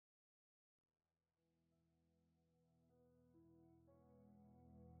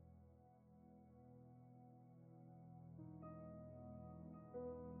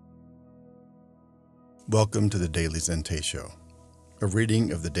Welcome to the Daily Zen Show, a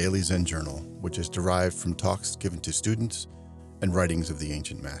reading of the Daily Zen Journal, which is derived from talks given to students and writings of the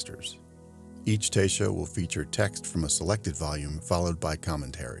ancient masters. Each Teisho will feature text from a selected volume followed by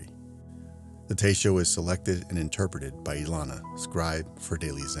commentary. The Teisho is selected and interpreted by Ilana, scribe for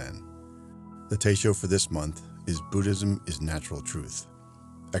Daily Zen. The Teisho for this month is Buddhism is Natural Truth,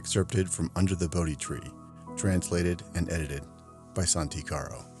 excerpted from Under the Bodhi Tree, translated and edited by Santi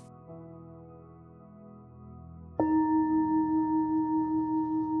Caro.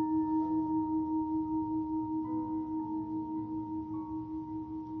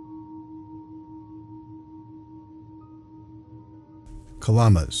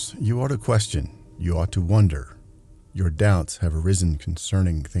 Kalamas, you ought to question, you ought to wonder. Your doubts have arisen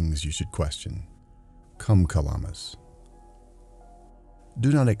concerning things you should question. Come, Kalamas.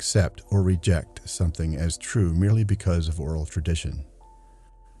 Do not accept or reject something as true merely because of oral tradition.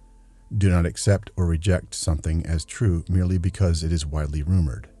 Do not accept or reject something as true merely because it is widely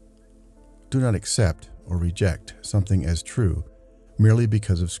rumored. Do not accept or reject something as true merely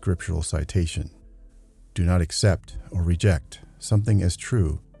because of scriptural citation. Do not accept or reject something as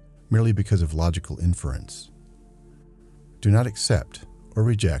true merely because of logical inference. Do not accept or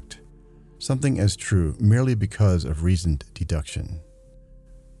reject something as true merely because of reasoned deduction.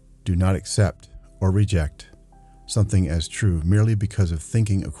 Do not accept or reject something as true merely because of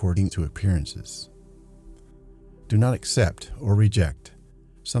thinking according to appearances. Do not accept or reject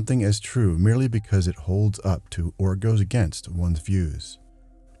something as true merely because it holds up to or goes against one's views.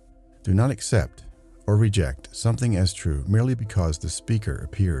 Do not accept or reject something as true merely because the speaker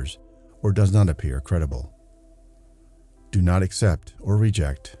appears or does not appear credible. Do not accept or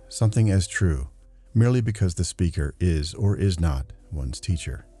reject something as true merely because the speaker is or is not one's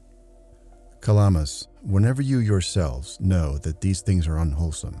teacher. Kalamas, whenever you yourselves know that these things are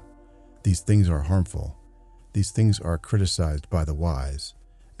unwholesome, these things are harmful, these things are criticized by the wise,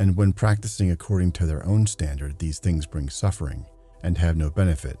 and when practicing according to their own standard these things bring suffering and have no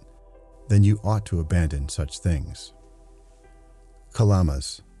benefit, then you ought to abandon such things.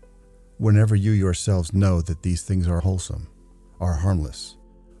 Kalamas, whenever you yourselves know that these things are wholesome, are harmless,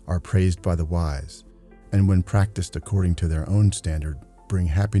 are praised by the wise, and when practiced according to their own standard bring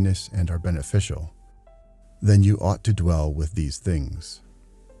happiness and are beneficial, then you ought to dwell with these things.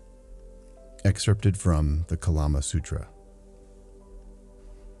 Excerpted from the Kalama Sutra.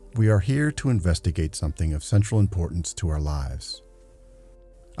 We are here to investigate something of central importance to our lives.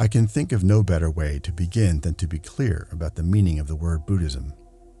 I can think of no better way to begin than to be clear about the meaning of the word Buddhism.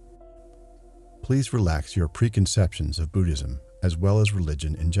 Please relax your preconceptions of Buddhism as well as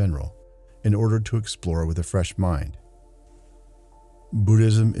religion in general, in order to explore with a fresh mind.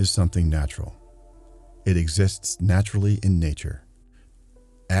 Buddhism is something natural. It exists naturally in nature.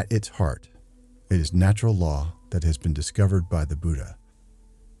 At its heart, it is natural law that has been discovered by the Buddha,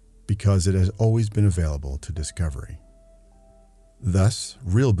 because it has always been available to discovery. Thus,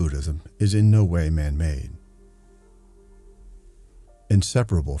 real Buddhism is in no way man-made.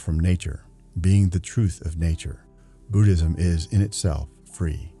 Inseparable from nature, being the truth of nature, Buddhism is in itself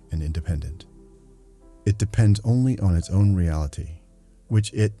free and independent. It depends only on its own reality,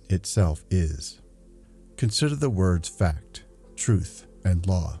 which it itself is. Consider the words fact, truth, and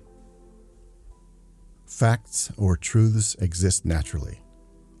law. Facts or truths exist naturally,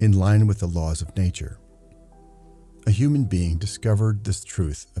 in line with the laws of nature. A human being discovered this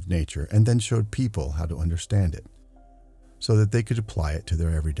truth of nature and then showed people how to understand it, so that they could apply it to their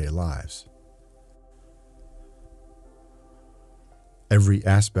everyday lives. Every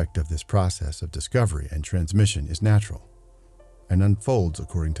aspect of this process of discovery and transmission is natural, and unfolds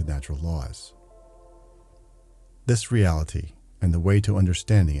according to natural laws. This reality and the way to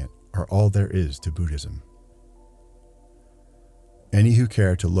understanding it are all there is to Buddhism. Any who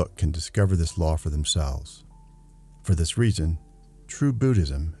care to look can discover this law for themselves. For this reason, true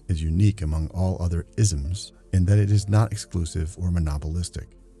Buddhism is unique among all other isms in that it is not exclusive or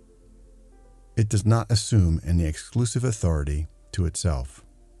monopolistic. It does not assume any exclusive authority to itself,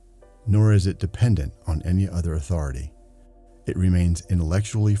 nor is it dependent on any other authority. It remains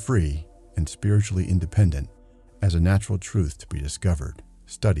intellectually free and spiritually independent as a natural truth to be discovered,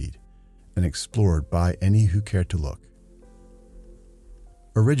 studied, and explored by any who care to look.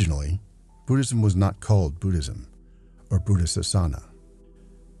 Originally, Buddhism was not called Buddhism or Buddha Sasana,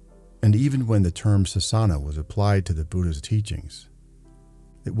 and even when the term Sasana was applied to the Buddha's teachings,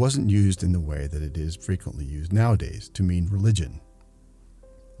 it wasn't used in the way that it is frequently used nowadays to mean religion.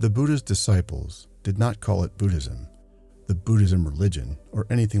 The Buddha's disciples did not call it Buddhism, the Buddhism religion, or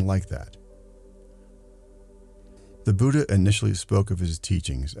anything like that. The Buddha initially spoke of his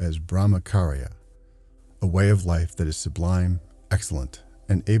teachings as Brahmacharya, a way of life that is sublime, excellent,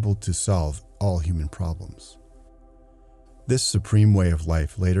 and able to solve all human problems. This supreme way of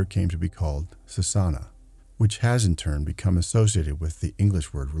life later came to be called Sasana, which has in turn become associated with the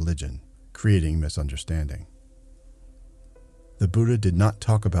English word religion, creating misunderstanding. The Buddha did not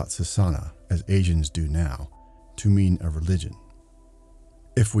talk about Sasana, as Asians do now, to mean a religion.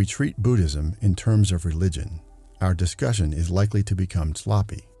 If we treat Buddhism in terms of religion, our discussion is likely to become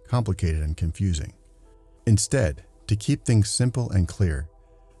sloppy, complicated, and confusing. Instead, to keep things simple and clear,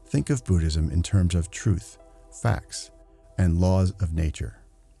 think of Buddhism in terms of truth, facts, and laws of nature.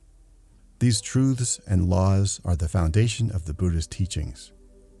 These truths and laws are the foundation of the Buddha's teachings.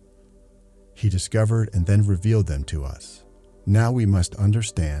 He discovered and then revealed them to us. Now we must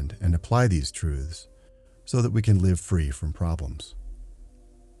understand and apply these truths so that we can live free from problems.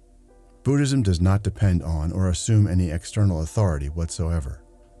 Buddhism does not depend on or assume any external authority whatsoever.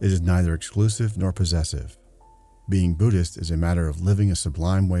 It is neither exclusive nor possessive. Being Buddhist is a matter of living a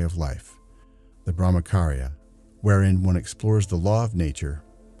sublime way of life, the Brahmacharya, wherein one explores the law of nature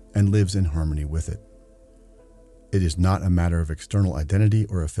and lives in harmony with it. It is not a matter of external identity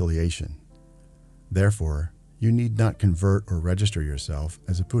or affiliation. Therefore, you need not convert or register yourself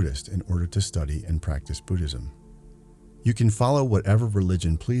as a Buddhist in order to study and practice Buddhism. You can follow whatever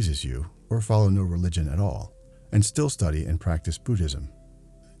religion pleases you or follow no religion at all, and still study and practice Buddhism.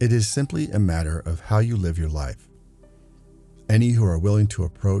 It is simply a matter of how you live your life. Any who are willing to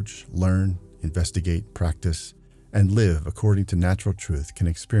approach, learn, investigate, practice, and live according to natural truth can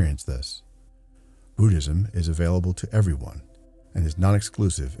experience this. Buddhism is available to everyone and is not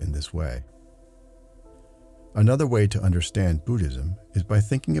exclusive in this way. Another way to understand Buddhism is by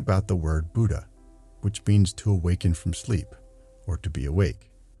thinking about the word Buddha, which means to awaken from sleep, or to be awake.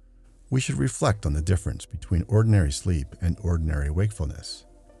 We should reflect on the difference between ordinary sleep and ordinary wakefulness.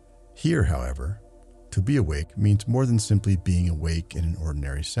 Here, however, to be awake means more than simply being awake in an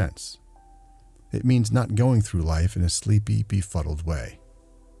ordinary sense. It means not going through life in a sleepy, befuddled way.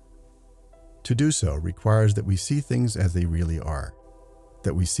 To do so requires that we see things as they really are,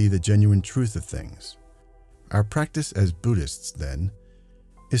 that we see the genuine truth of things. Our practice as Buddhists, then,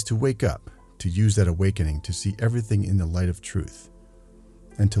 is to wake up, to use that awakening to see everything in the light of truth,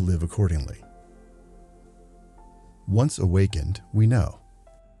 and to live accordingly. Once awakened, we know.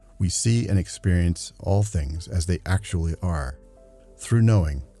 We see and experience all things as they actually are. Through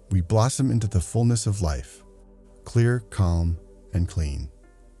knowing, we blossom into the fullness of life, clear, calm, and clean.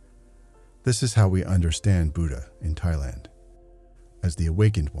 This is how we understand Buddha in Thailand, as the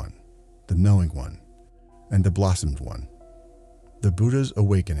awakened one, the knowing one, and the blossomed one. The Buddha's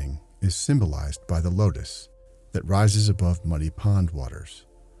awakening is symbolized by the lotus that rises above muddy pond waters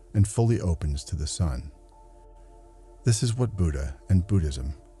and fully opens to the sun. This is what Buddha and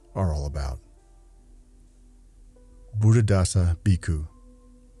Buddhism are all about. Buddhadasa Bhikkhu,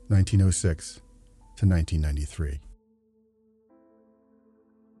 1906 to 1993.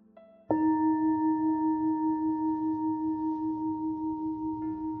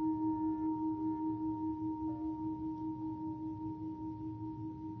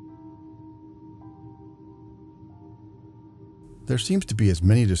 There seems to be as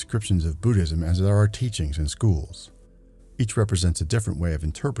many descriptions of Buddhism as there are teachings in schools. Each represents a different way of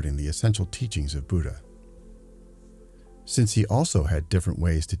interpreting the essential teachings of Buddha. Since he also had different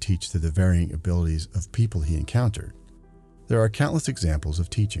ways to teach to the varying abilities of people he encountered, there are countless examples of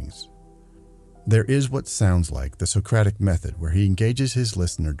teachings. There is what sounds like the Socratic method, where he engages his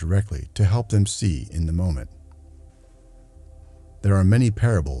listener directly to help them see in the moment. There are many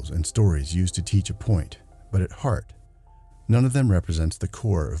parables and stories used to teach a point, but at heart, none of them represents the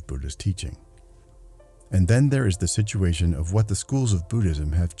core of Buddha's teaching. And then there is the situation of what the schools of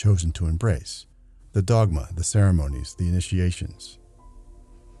Buddhism have chosen to embrace: the dogma, the ceremonies, the initiations.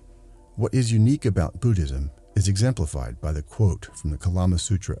 What is unique about Buddhism is exemplified by the quote from the Kalama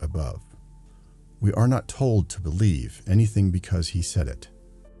Sutra above. We are not told to believe anything because he said it.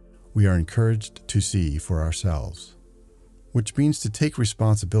 We are encouraged to see for ourselves, which means to take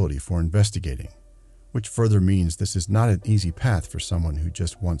responsibility for investigating, which further means this is not an easy path for someone who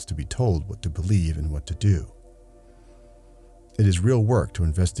just wants to be told what to believe and what to do. It is real work to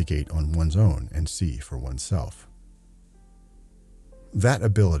investigate on one's own and see for oneself. That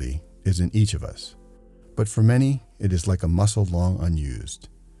ability is in each of us, but for many, it is like a muscle long unused,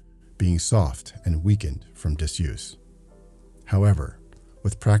 being soft and weakened from disuse. However,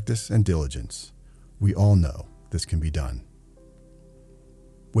 with practice and diligence, we all know this can be done.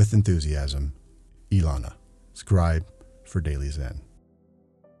 With enthusiasm, Ilana, scribe for Daily Zen.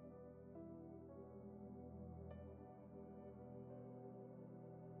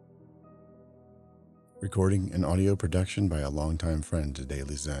 Recording and audio production by a longtime friend to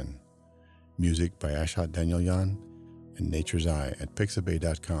Daily Zen. Music by Ashot Danielyan and Nature's Eye at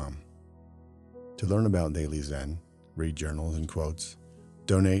pixabay.com. To learn about Daily Zen, read journals and quotes,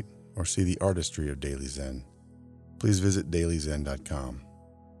 donate, or see the artistry of Daily Zen, please visit dailyzen.com.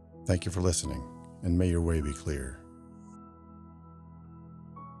 Thank you for listening, and may your way be clear.